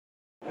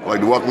I'd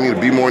like to welcome you to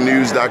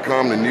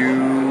BeMoreNews.com, the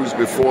news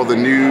before the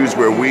news,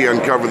 where we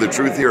uncover the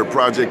truth here at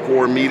Project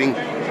Core meeting,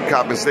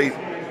 Coppin State.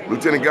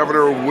 Lieutenant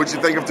Governor, what'd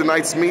you think of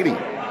tonight's meeting?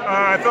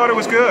 I thought it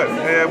was good.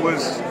 It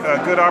was a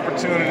good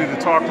opportunity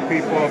to talk to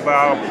people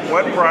about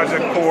what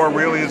Project Core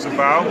really is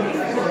about,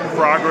 the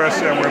progress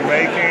that we're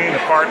making,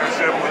 the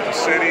partnership with the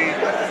city,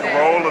 the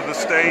role of the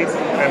state,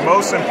 and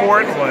most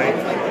importantly,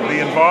 the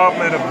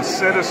involvement of the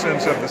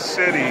citizens of the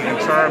city in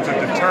terms of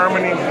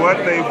determining what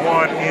they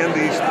want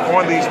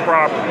on these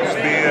properties,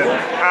 be it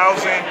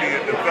housing, be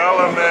it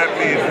development,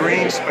 be it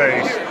green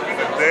space.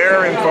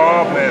 Their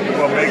involvement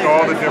will make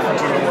all the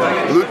difference in the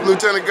world.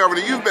 Lieutenant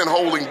Governor, you've been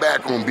holding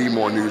back on Be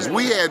More News.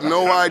 We had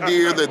no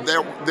idea that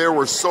there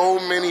were so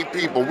many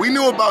people. We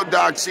knew about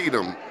Doc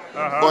Cheatham,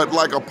 but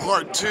like a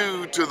part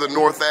 2 to the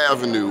North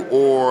Avenue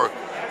or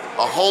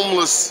a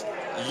homeless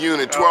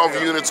unit,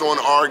 12 units on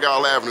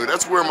Argyle Avenue.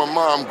 That's where my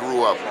mom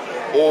grew up.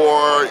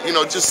 Or,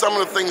 just some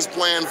of the things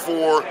planned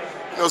for,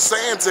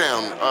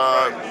 Sandtown.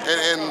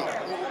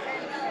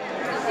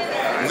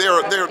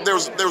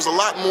 There's a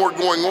lot more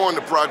going on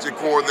to Project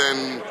Core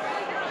than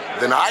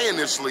I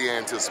initially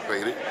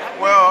anticipated.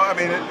 Well,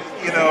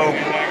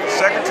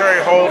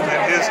 Secretary Hogan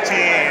and his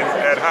team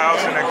at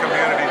Housing and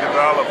Community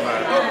Development,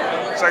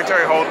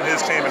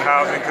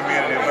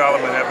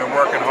 have been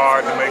working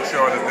hard to make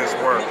sure that this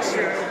works.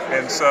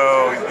 And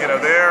so,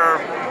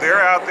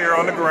 they're out there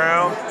on the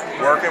ground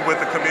working with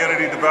the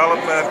community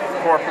development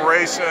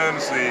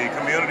corporations, the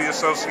community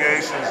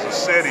associations, the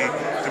city,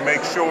 to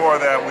make sure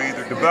that we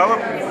either develop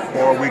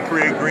or we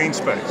create green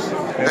space.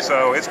 And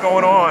so it's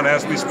going on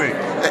as we speak.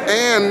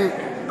 And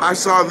I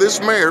saw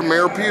this mayor,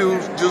 Mayor Pugh,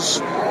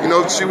 just,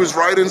 she was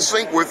right in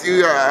sync with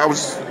you. I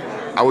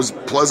was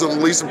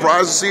pleasantly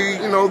surprised to see,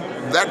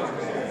 that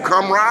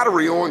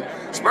camaraderie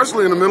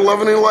especially in the middle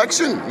of an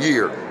election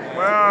year.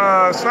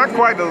 Well, it's not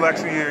quite the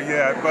election year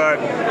yet, but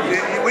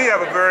we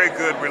have a very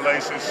good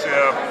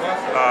relationship.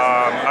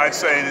 I'd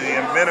say the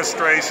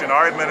administration,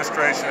 our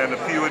administration and the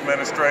Pugh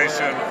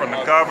administration, from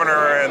the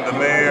governor and the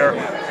mayor,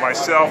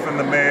 myself and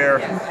the mayor,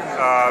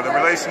 the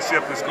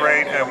relationship is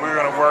great, and we're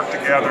going to work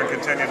together and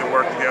continue to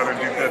work together and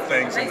do good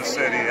things in the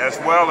city, as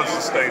well as the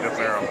state of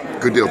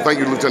Maryland. Good deal. Thank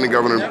you, Lieutenant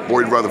Governor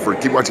Boyd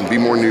Rutherford. Keep watching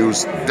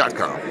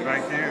BeMoreNews.com.